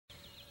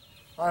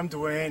I'm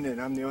Duane,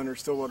 and I'm the owner of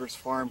Stillwater's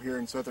Farm here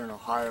in southern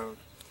Ohio.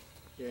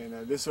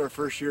 And this is our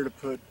first year to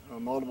put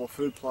multiple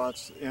food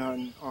plots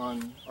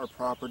on our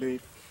property.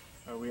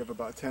 We have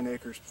about 10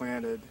 acres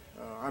planted.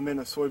 I'm in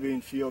a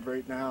soybean field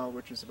right now,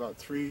 which is about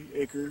 3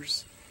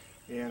 acres,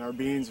 and our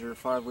beans are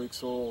 5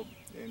 weeks old.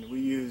 And we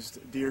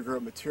used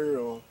DeerGro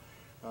material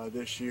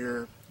this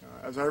year.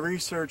 As I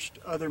researched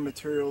other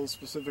materials,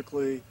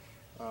 specifically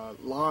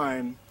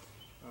lime,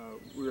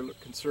 we were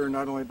concerned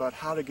not only about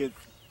how to get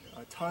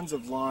tons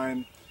of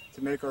lime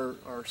to make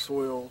our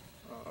soil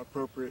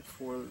appropriate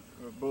for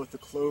both the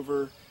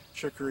clover,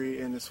 chicory,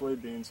 and the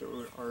soybeans that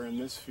are in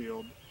this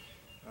field,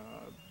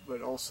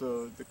 but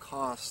also the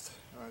cost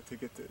to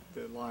get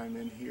the lime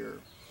in here.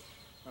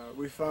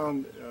 We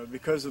found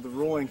because of the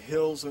rolling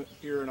hills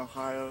here in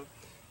Ohio,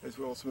 as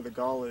well as some of the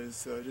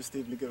gullies, just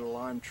even to get a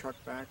lime truck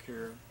back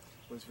here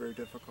was very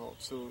difficult.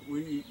 So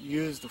we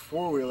used the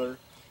four-wheeler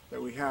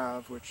that we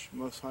have, which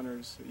most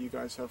hunters, you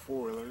guys have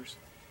four-wheelers,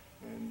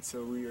 and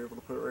so we were able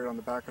to put it right on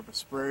the back of a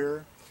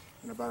sprayer.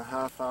 In about a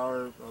half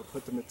hour,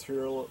 put the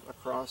material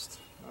across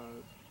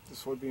the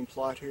soybean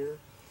plot here,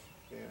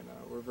 and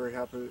we're very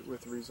happy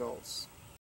with the results.